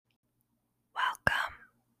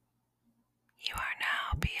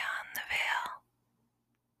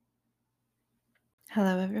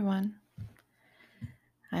Hello, everyone.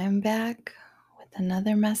 I am back with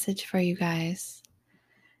another message for you guys.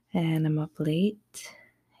 And I'm up late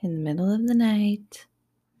in the middle of the night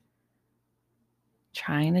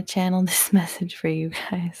trying to channel this message for you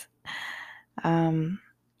guys. We're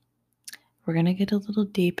going to get a little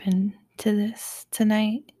deep into this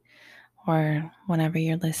tonight or whenever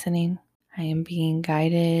you're listening. I am being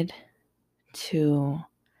guided to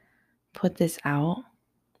put this out.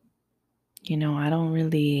 I don't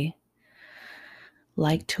really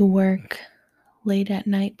like to work late at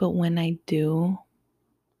night, but when I do,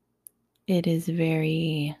 it is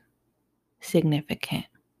very significant.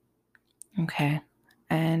 Okay.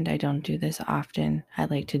 And I don't do this often. I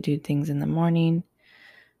like to do things in the morning.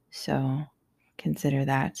 So consider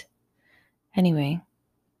that. Anyway,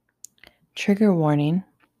 trigger warning.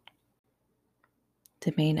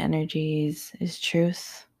 The main energies is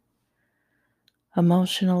truth,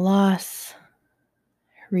 emotional loss,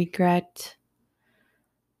 regret,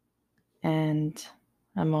 and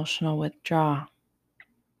emotional withdrawal.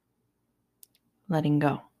 Letting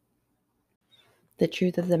go. The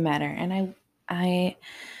truth of the matter. And I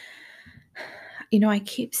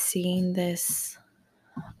keep seeing this.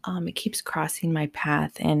 It keeps crossing my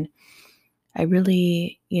path, and I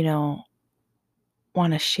really,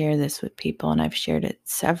 want to share this with people, and I've shared it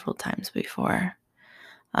several times before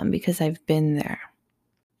because I've been there.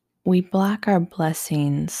 We block our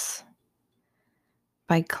blessings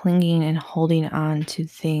by clinging and holding on to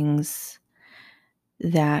things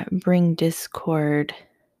that bring discord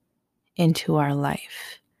into our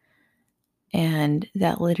life and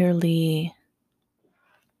that literally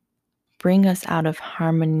bring us out of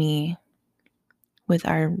harmony with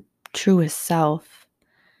our truest self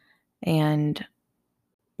and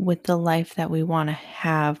with the life that we want to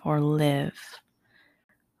have or live.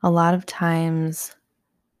 A lot of times,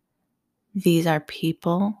 these are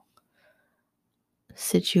people,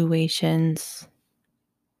 situations,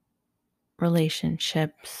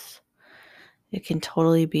 relationships. It can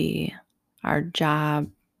totally be our job.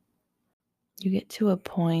 You get to a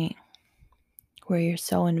point where you're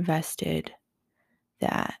so invested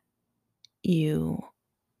that you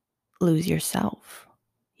lose yourself.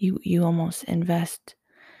 You almost invest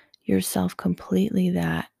yourself completely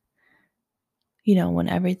that, when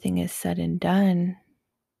everything is said and done,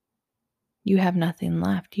 you have nothing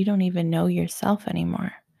left. You don't even know yourself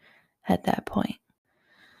anymore at that point.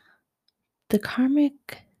 The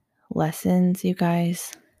karmic lessons, you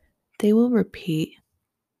guys, they will repeat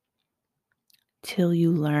till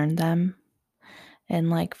you learn them. And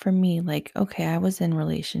like for me, okay, I was in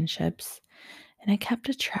relationships and I kept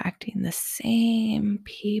attracting the same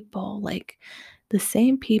people,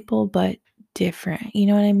 but different. You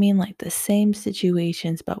know what I mean? Like the same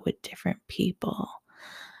situations, but with different people.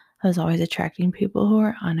 I was always attracting people who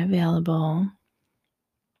were unavailable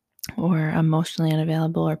or emotionally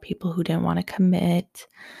unavailable, or people who didn't want to commit,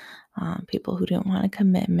 people who didn't want a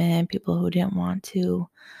commitment, people who didn't want to,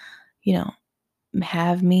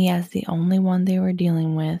 have me as the only one they were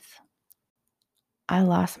dealing with. I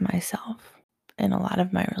lost myself in a lot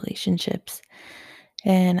of my relationships,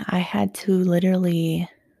 and I had to literally,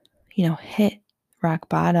 hit rock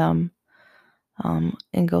bottom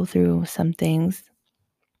and go through some things.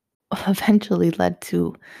 Eventually led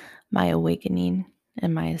to my awakening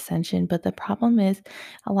and my ascension. But the problem is,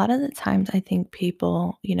 a lot of the times I think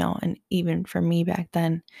people, and even for me back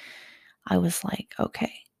then, I was like,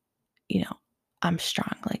 okay, I'm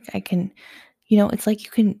strong. Like I can, it's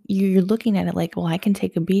like you're looking at it like, well, I can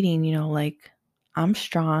take a beating, like I'm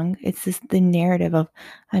strong. It's the narrative of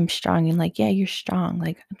I'm strong, and like, yeah, you're strong.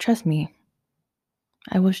 Like, trust me,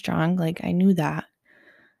 I was strong. Like I knew that.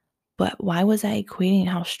 But why was I equating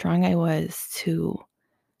how strong I was to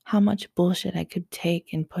how much bullshit I could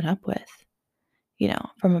take and put up with,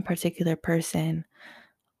 from a particular person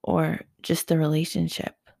or just the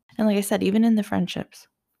relationship? And like I said, even in the friendships.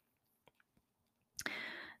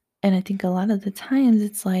 And I think a lot of the times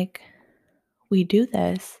it's like we do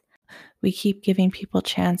this. We keep giving people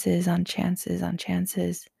chances on chances on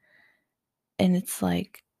chances. And it's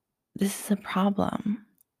like, this is a problem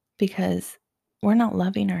because we're not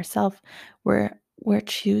loving ourselves. We're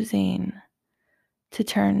choosing to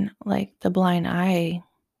turn like the blind eye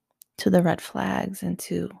to the red flags and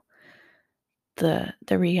to the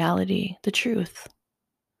reality, the truth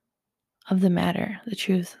of the matter, the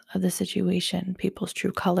truth of the situation, people's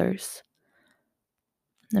true colors.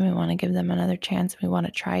 Then we want to give them another chance. We want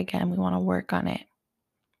to try again. We want to work on it.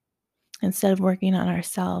 Instead of working on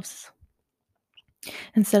ourselves,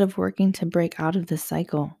 instead of working to break out of this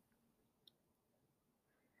cycle.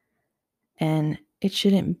 And it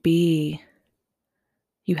shouldn't be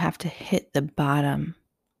You have to hit the bottom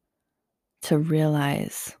to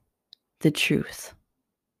realize the truth.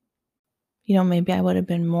 Maybe I would have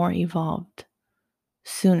been more evolved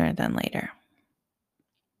sooner than later.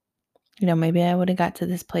 Maybe I would have got to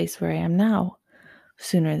this place where I am now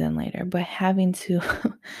sooner than later. But having to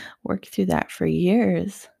work through that for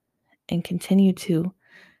years and continue to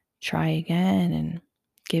try again and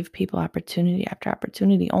give people opportunity after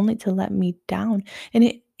opportunity only to let me down.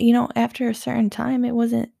 And after a certain time, it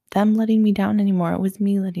wasn't them letting me down anymore. It was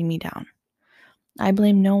me letting me down. I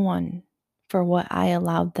blame no one for what I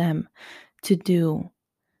allowed them to do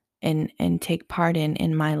and take part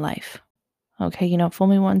in my life. Okay, fool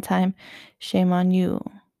me one time, shame on you.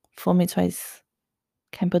 Fool me twice,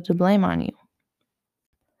 can't put the blame on you.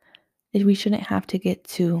 We shouldn't have to get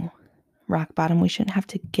to rock bottom. We shouldn't have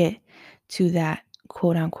to get to that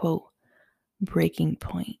quote unquote breaking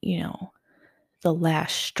point, the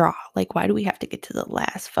last straw. Like, why do we have to get to the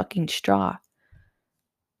last fucking straw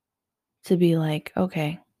to be like,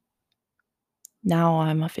 okay, now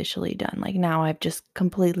I'm officially done. Like, now I've just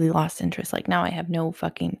completely lost interest. Like, now I have no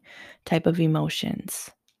fucking type of emotions.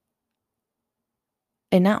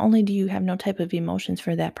 And not only do you have no type of emotions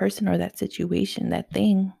for that person or that situation, that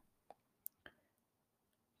thing,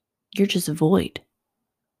 you're just void.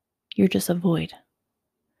 You're just a void.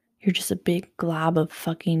 You're just a big glob of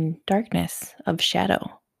fucking darkness, of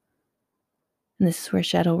shadow. And this is where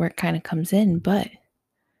shadow work kind of comes in. But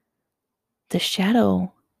the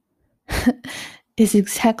shadow is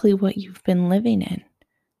exactly what you've been living in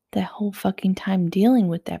that whole fucking time, dealing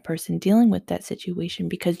with that person, dealing with that situation,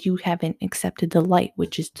 because you haven't accepted the light,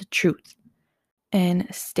 which is the truth. And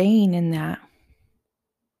staying in that,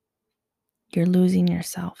 you're losing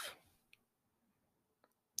yourself.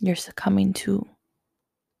 You're succumbing to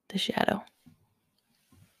the shadow.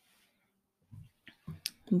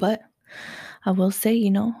 But I will say,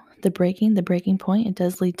 the breaking point, it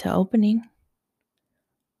does lead to opening.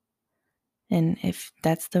 And if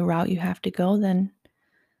that's the route you have to go, then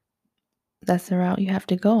that's the route you have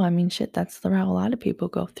to go. I mean, shit, that's the route a lot of people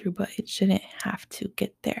go through, but it shouldn't have to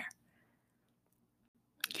get there.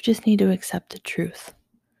 You just need to accept the truth.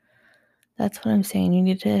 That's what I'm saying. You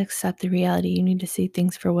need to accept the reality. You need to see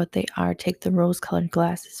things for what they are. Take the rose-colored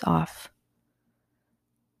glasses off.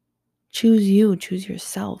 Choose you. Choose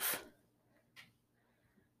yourself.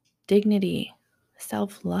 Dignity,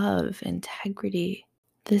 self-love, integrity.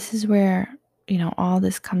 This is where, all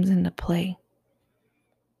this comes into play.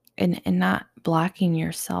 And not blocking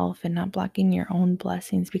yourself and not blocking your own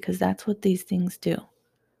blessings, because that's what these things do.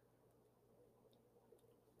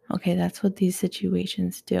 Okay, that's what these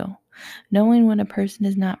situations do. Knowing when a person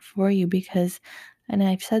is not for you, because, and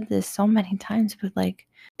I've said this so many times, but like,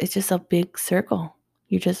 it's just a big circle.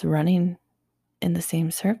 You're just running in the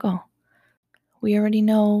same circle. We already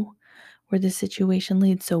know where the situation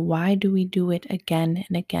leads, so why do we do it again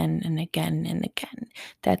and again and again and again?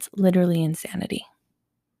 That's literally insanity.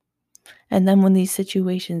 And then when these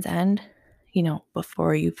situations end,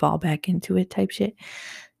 before you fall back into it type shit,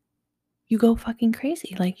 you go fucking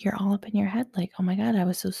crazy. Like, you're all up in your head, like, oh my God, I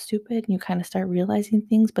was so stupid. And you kind of start realizing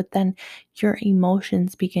things, but then your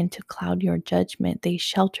emotions begin to cloud your judgment. They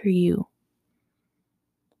shelter you.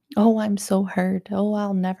 Oh, I'm so hurt. Oh,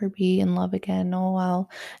 I'll never be in love again. Oh, I'll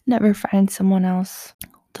never find someone else.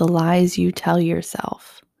 The lies you tell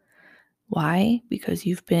yourself. Why? Because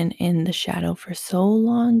you've been in the shadow for so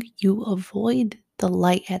long, you avoid the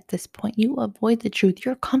light at this point. You avoid the truth.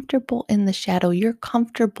 You're comfortable in the shadow. You're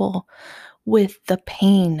comfortable with the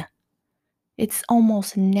pain. It's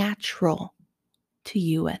almost natural to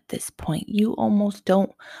you at this point. You almost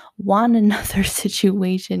don't want another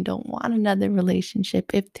situation, don't want another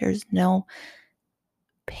relationship if there's no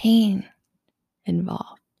pain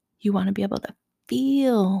involved. You want to be able to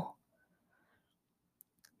feel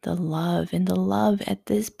the love, and the love at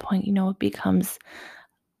this point, it becomes,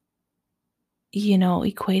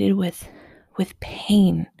 equated with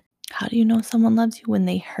pain. How do you know someone loves you? When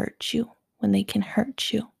they hurt you, when they can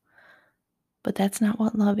hurt you. But that's not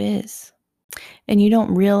what love is. And you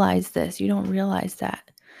don't realize this. You don't realize that,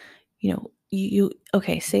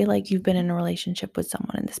 okay, say like you've been in a relationship with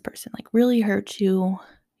someone and this person like really hurt you.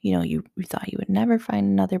 You thought you would never find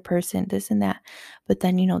another person, this and that. But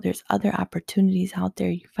then, there's other opportunities out there.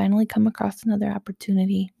 You finally come across another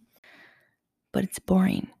opportunity, but it's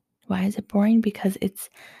boring. Why is it boring? Because it's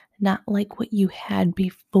not like what you had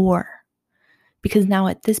before. Because now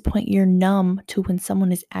at this point, you're numb to when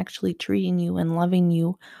someone is actually treating you and loving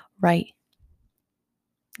you right.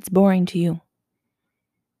 It's boring to you.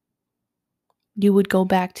 You would go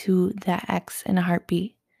back to that ex in a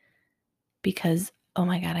heartbeat because, oh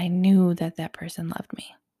my God, I knew that that person loved me.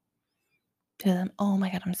 to them, oh my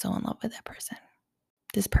God, I'm so in love with that person.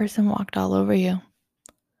 This person walked all over you.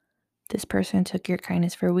 This person took your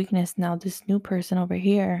kindness for weakness. Now this new person over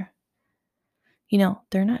here,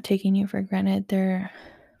 they're not taking you for granted. They're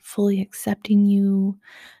fully accepting you.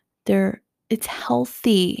 It's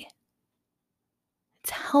healthy. It's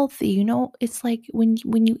healthy. It's like when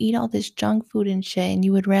you eat all this junk food and shit and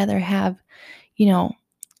you would rather have, you know,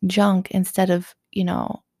 junk instead of,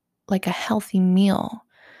 like a healthy meal.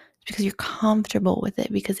 It's because you're comfortable with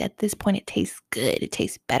it, because at this point it tastes good. It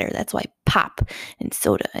tastes better. That's why pop and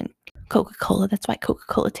soda and Coca-Cola, that's why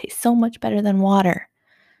Coca-Cola tastes so much better than water.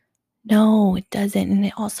 No, it doesn't. And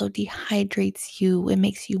it also dehydrates you. It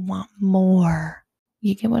makes you want more.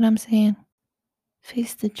 You get what I'm saying?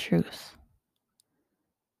 Face the truth.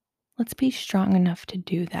 Let's be strong enough to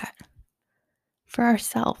do that for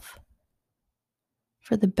ourselves,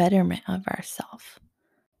 for the betterment of ourselves.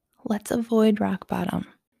 Let's avoid rock bottom.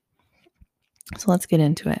 So let's get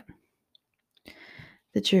into it.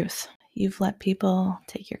 The truth. You've let people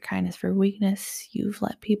take your kindness for weakness. You've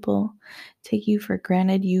let people take you for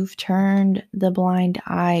granted. You've turned the blind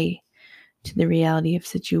eye to the reality of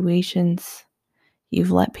situations.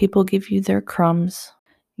 You've let people give you their crumbs.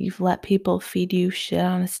 You've let people feed you shit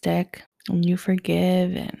on a stick. And you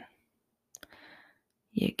forgive and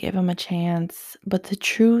you give them a chance. But the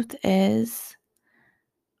truth is,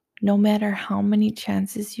 no matter how many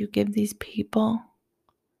chances you give these people,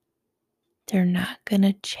 they're not going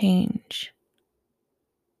to change.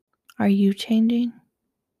 Are you changing?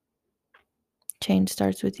 Change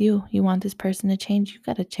starts with you. You want this person to change, you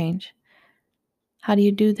got to change. How do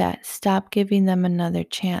you do that? Stop giving them another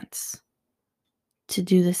chance to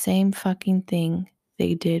do the same fucking thing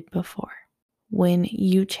they did before. When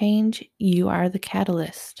you change, you are the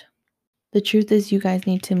catalyst. The truth is, you guys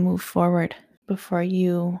need to move forward before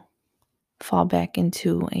you fall back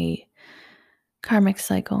into a karmic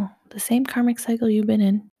cycle. The same karmic cycle you've been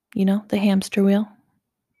in, the hamster wheel.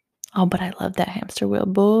 Oh, but I love that hamster wheel.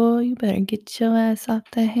 Boy, you better get your ass off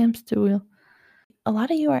that hamster wheel. A lot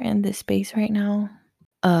of you are in this space right now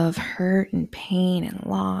of hurt and pain and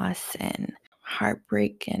loss and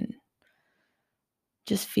heartbreak and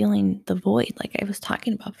just feeling the void. Like I was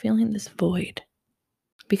talking about, feeling this void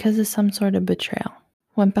because of some sort of betrayal.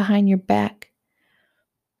 Went behind your back.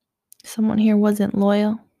 Someone here wasn't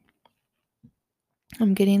loyal.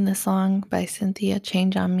 I'm getting the song by Cynthia,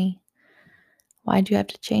 Change on Me. Why'd you have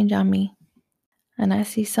to change on me? And I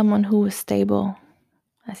see someone who was stable.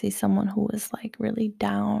 I see someone who was like really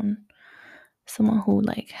down. Someone who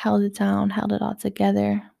like held it down, held it all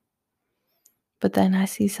together. But then I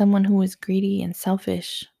see someone who was greedy and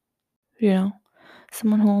selfish.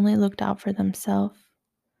 Someone who only looked out for themselves.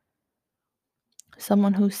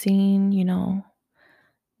 Someone who's seen,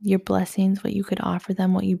 your blessings, what you could offer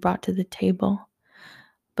them, what you brought to the table.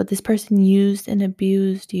 But this person used and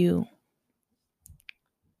abused you.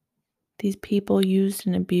 These people used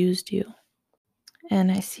and abused you.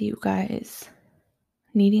 And I see you guys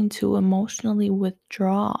needing to emotionally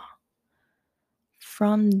withdraw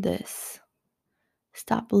from this.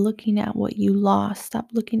 Stop looking at what you lost. Stop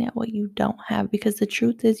looking at what you don't have, because the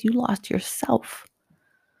truth is you lost yourself.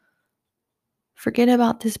 Forget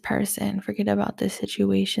about this person. Forget about this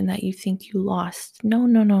situation that you think you lost. No.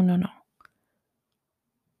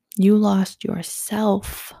 You lost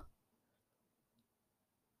yourself.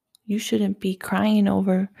 You shouldn't be crying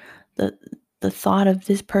over the thought of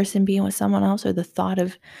this person being with someone else, or the thought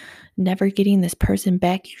of never getting this person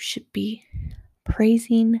back. You should be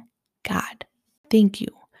praising God. Thank you.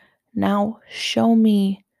 Now show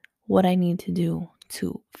me what I need to do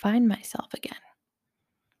to find myself again.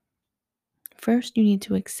 First, you need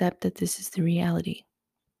to accept that this is the reality.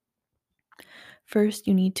 First,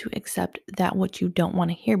 you need to accept that what you don't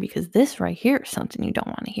want to hear, because this right here is something you don't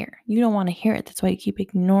want to hear. You don't want to hear it. That's why you keep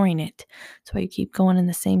ignoring it. That's why you keep going in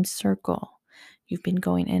the same circle you've been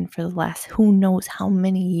going in for the last who knows how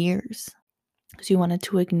many years. Because you wanted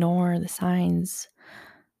to ignore the signs.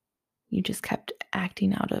 You just kept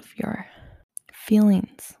acting out of your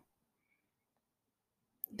feelings.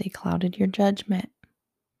 They clouded your judgment.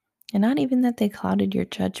 And not even that they clouded your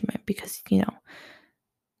judgment, because,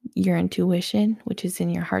 your intuition, which is in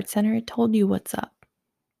your heart center, it told you what's up.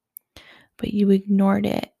 But you ignored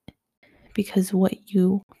it because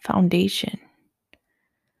foundation.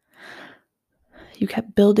 You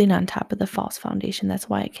kept building on top of the false foundation. That's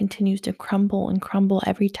why it continues to crumble and crumble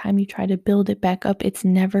every time you try to build it back up. It's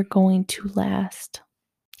never going to last.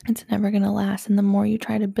 It's never going to last. And the more you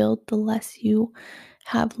try to build, the less you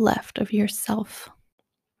have left of yourself.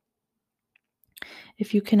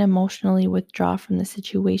 If you can emotionally withdraw from the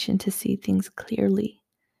situation to see things clearly,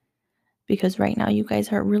 because right now you guys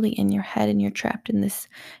are really in your head and you're trapped in this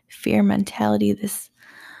fear mentality, this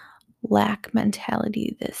lack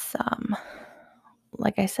mentality, this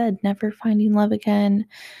like I said, never finding love again,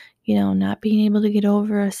 not being able to get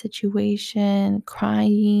over a situation,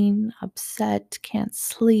 crying, upset, can't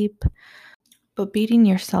sleep, but beating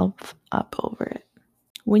yourself up over it.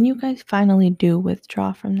 When you guys finally do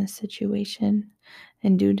withdraw from this situation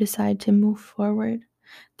and do decide to move forward,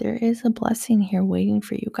 there is a blessing here waiting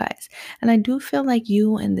for you guys. And I do feel like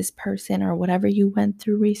you and this person, or whatever you went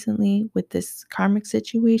through recently with this karmic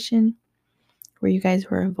situation where you guys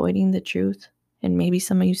were avoiding the truth, and maybe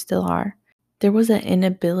some of you still are, there was an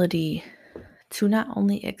inability to not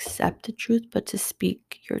only accept the truth, but to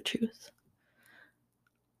speak your truth.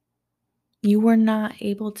 You were not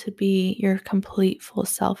able to be your complete full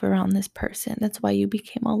self around this person. That's why you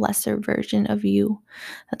became a lesser version of you.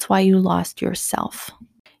 That's why you lost yourself.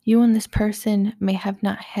 You and this person may have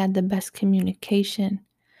not had the best communication.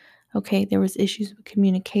 Okay, there was issues with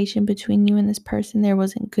communication between you and this person. There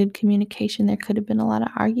wasn't good communication. There could have been a lot of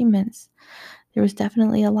arguments. There was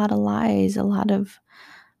definitely a lot of lies, a lot of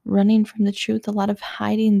running from the truth, a lot of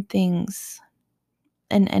hiding things,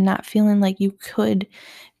 and not feeling like you could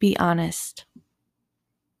be honest,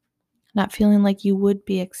 not feeling like you would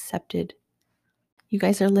be accepted. You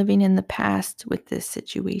guys are living in the past with this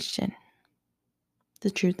situation.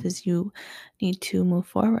 The truth is, you need to move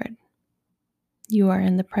forward. You are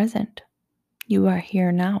in the present. You are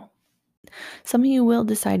here now. Some of you will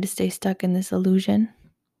decide to stay stuck in this illusion.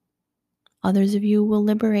 Others of you will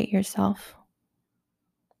liberate yourself.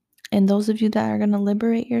 And those of you that are going to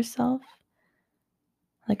liberate yourself,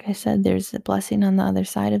 like I said, there's a blessing on the other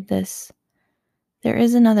side of this. There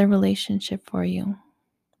is another relationship for you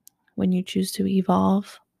when you choose to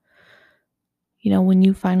evolve. When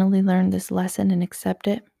you finally learn this lesson and accept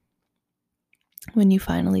it, when you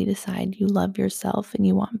finally decide you love yourself and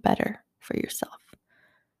you want better for yourself,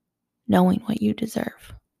 knowing what you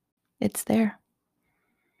deserve, it's there.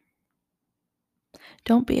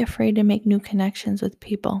 Don't be afraid to make new connections with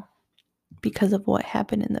people because of what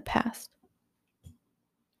happened in the past,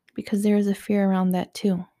 because there is a fear around that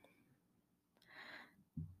too.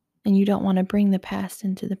 And you don't want to bring the past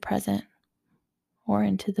into the present or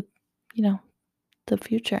into the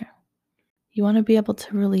future. You want to be able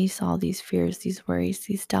to release all these fears, these worries,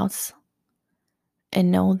 these doubts, and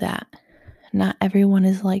know that not everyone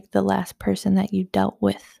is like the last person that you dealt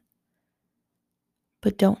with.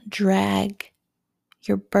 But don't drag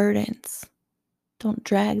your burdens. Don't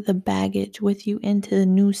drag the baggage with you into the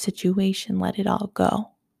new situation. Let it all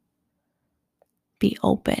go. Be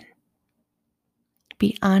open.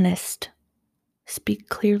 Be honest. Speak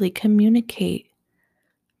clearly. Communicate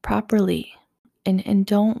properly. And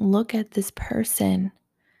don't look at this person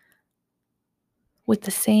with the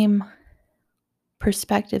same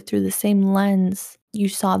perspective, through the same lens you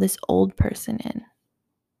saw this old person in.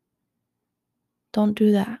 Don't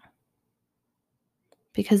do that.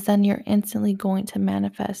 Because then you're instantly going to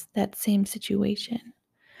manifest that same situation.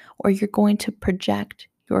 Or you're going to project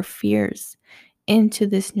your fears into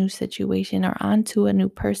this new situation, or onto a new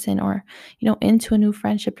person, or, into a new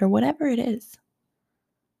friendship, or whatever it is.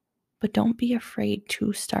 But don't be afraid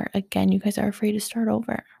to start again. You guys are afraid to start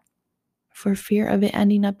over for fear of it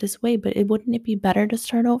ending up this way. But wouldn't it be better to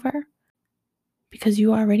start over? Because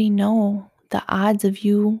you already know the odds of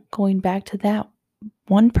you going back to that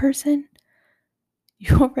one person.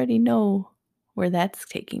 You already know where that's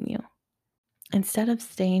taking you. Instead of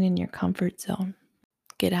staying in your comfort zone,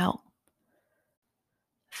 get out.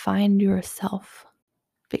 Find yourself.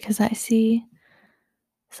 Because I see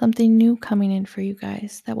something new coming in for you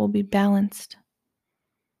guys that will be balanced.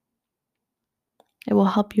 It will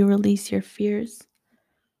help you release your fears,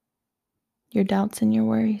 your doubts, and your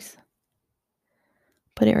worries.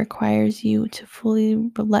 But it requires you to fully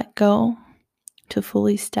let go, to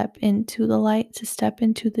fully step into the light, to step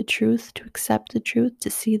into the truth, to accept the truth, to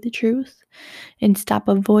see the truth, and stop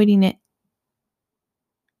avoiding it.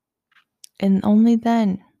 And only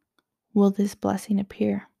then will this blessing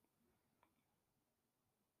appear.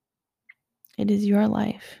 It is your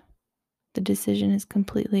life. The decision is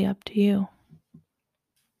completely up to you.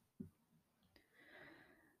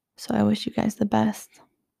 So I wish you guys the best.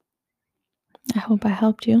 I hope I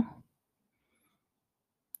helped you.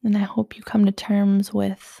 And I hope you come to terms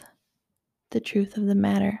with the truth of the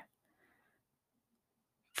matter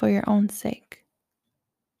for your own sake.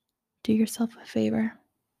 Do yourself a favor.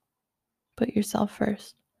 Put yourself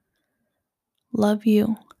first. Love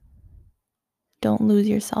you. Don't lose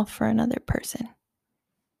yourself for another person.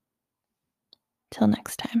 Till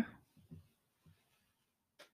next time.